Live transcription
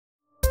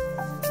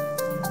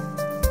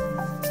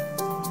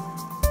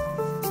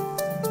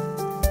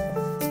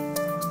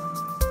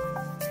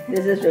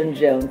This is from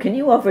Joan. Can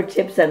you offer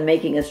tips on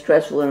making a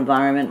stressful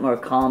environment more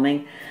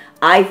calming?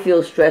 I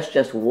feel stressed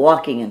just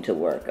walking into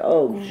work.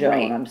 Oh, Joan,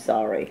 right. I'm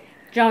sorry.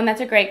 Joan,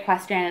 that's a great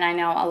question, and I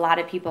know a lot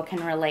of people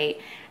can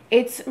relate.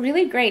 It's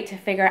really great to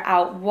figure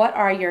out what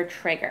are your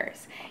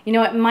triggers. You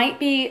know, it might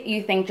be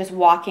you think just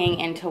walking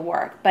into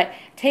work, but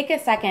take a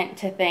second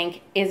to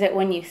think, is it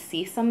when you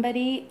see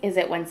somebody? Is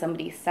it when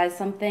somebody says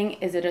something?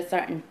 Is it a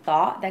certain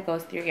thought that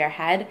goes through your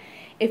head?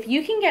 If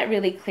you can get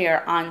really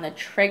clear on the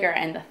trigger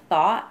and the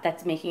thought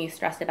that's making you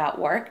stressed about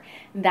work,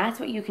 that's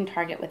what you can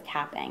target with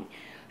tapping.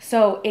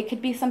 So it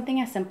could be something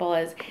as simple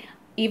as,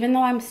 even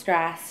though I'm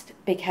stressed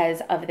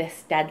because of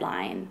this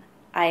deadline,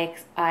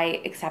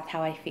 I accept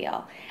how I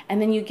feel.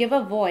 And then you give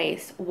a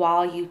voice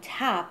while you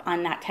tap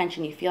on that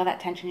tension. You feel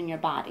that tension in your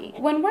body.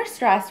 When we're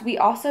stressed, we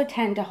also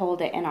tend to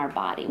hold it in our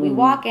body. We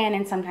walk in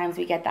and sometimes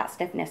we get that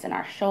stiffness in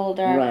our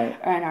shoulder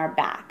or in our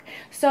back.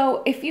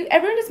 So if you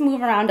ever just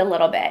move around a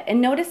little bit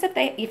and notice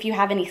if you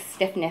have any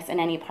stiffness in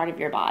any part of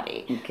your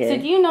body. Okay.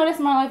 So do you notice,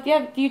 Marlo,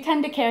 do you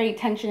tend to carry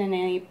tension in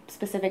any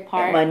specific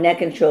part? Yeah, my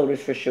neck and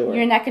shoulders for sure.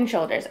 Your neck and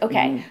shoulders.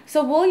 Okay.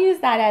 So we'll use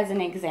that as an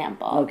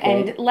example.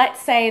 Okay. And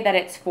let's say that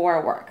it's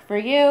for work. For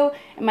you,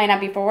 it might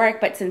not be for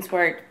work, but since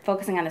we're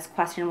focusing on this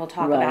question, we'll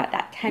talk about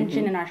that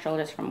tension in our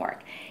shoulders from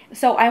work.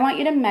 So I want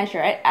you to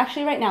measure it.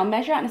 Actually, right now,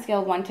 measure it on a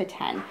scale of 1 to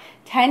 10.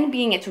 10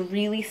 being it's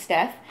really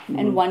stiff,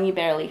 and 1 you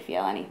barely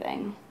feel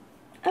anything.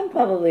 I'm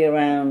probably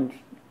around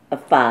a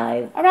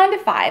 5. Around a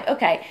 5,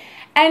 okay.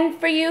 And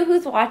for you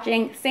who's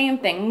watching, same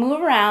thing. Move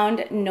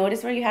around,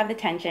 notice where you have the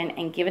tension,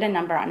 and give it a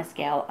number on a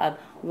scale of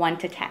 1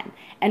 to 10.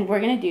 And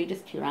we're going to do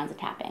just 2 rounds of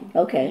tapping.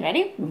 Okay. You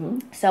ready?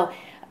 So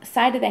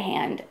side of the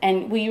hand,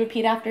 and will you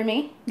repeat after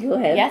me? Go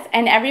ahead. Yes,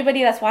 and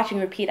everybody that's watching,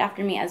 repeat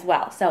after me as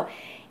well. So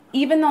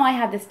even though I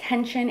have this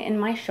tension in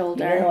my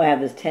shoulder. Even though I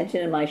have this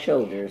tension in my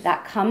shoulders.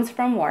 That comes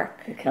from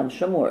work. It comes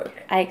from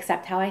work. I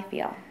accept how I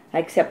feel. I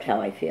accept how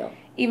I feel.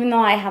 Even though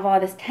I have all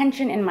this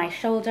tension in my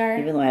shoulder.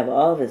 Even though I have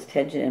all this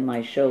tension in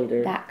my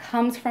shoulder. That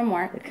comes from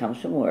work. It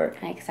comes from work.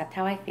 I accept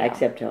how I feel. I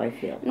accept how I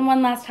feel. And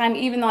one last time,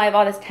 even though I have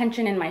all this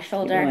tension in my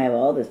shoulder. Even though I have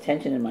all this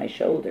tension in my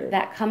shoulder.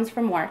 That comes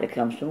from work. It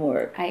comes from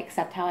work. I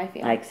accept how I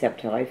feel. I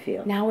accept how I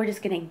feel. Now we're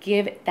just going to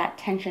give that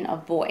tension a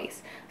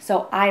voice.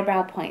 So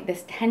eyebrow point,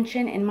 this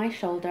tension in my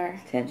shoulder.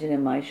 Tension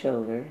in my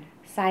shoulder.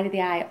 Side of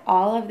the eye,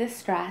 all of this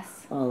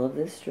stress. All of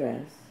this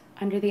stress.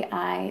 Under the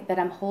eye that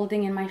I'm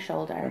holding in my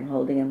shoulder. I'm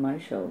holding in my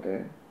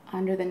shoulder.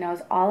 Under the nose,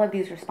 all of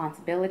these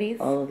responsibilities.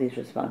 All of these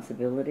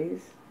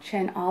responsibilities.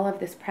 Chin, all of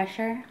this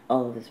pressure.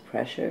 All of this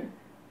pressure.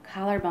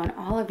 Collarbone,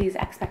 all of these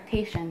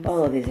expectations.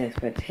 All of these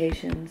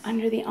expectations.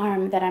 Under the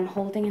arm that I'm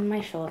holding in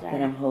my shoulder.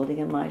 That I'm holding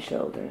in my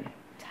shoulder.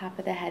 Top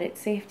of the head, it's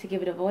safe to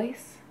give it a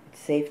voice. It's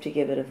safe to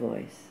give it a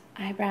voice.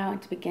 Eyebrow,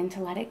 and to begin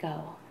to let it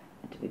go.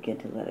 And to begin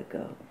to let it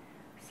go.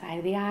 Side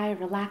of the eye,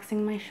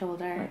 relaxing my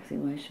shoulder.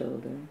 Relaxing my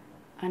shoulder.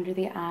 Under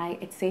the eye,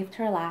 it's safe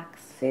to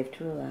relax. Safe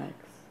to relax.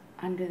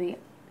 Under the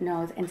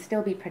nose, and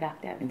still be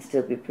productive. And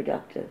still be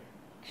productive.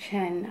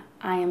 Chin,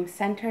 I am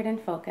centered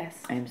and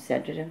focused. I am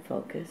centered and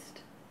focused.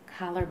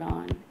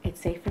 Collarbone,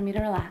 it's safe for me to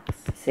relax.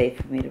 Safe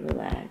for me to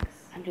relax.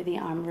 Under the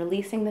arm,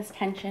 releasing this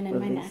tension in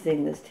my neck.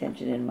 Releasing this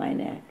tension in my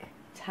neck.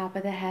 Top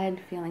of the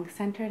head, feeling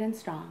centered and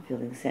strong.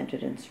 Feeling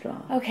centered and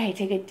strong. Okay,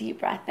 take a deep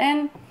breath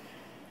in.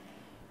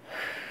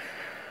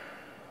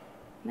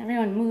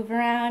 Everyone move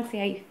around, see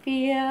how you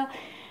feel.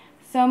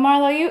 So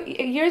Marlo,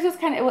 yours was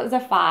it was a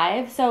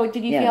 5. So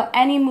did you feel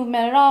any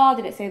movement at all?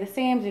 Did it stay the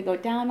same? Did it go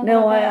down a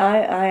little bit? No,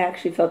 I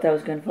actually felt I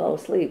was going to fall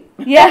asleep.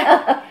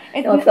 Yeah.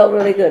 No, it felt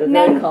really good. It was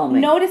very calming.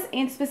 Notice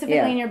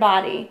specifically in your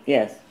body.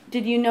 Yes.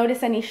 Did you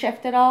notice any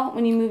shift at all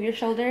when you move your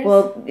shoulders?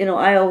 Well,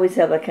 I always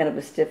have a kind of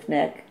a stiff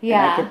neck.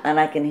 Yeah. And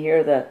I can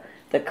hear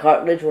the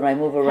cartilage when I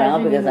move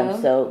around because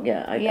I'm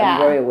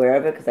very aware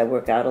of it because I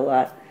work out a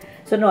lot.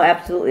 So no,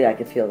 absolutely I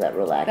could feel that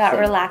relaxing. That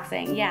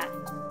relaxing, yeah.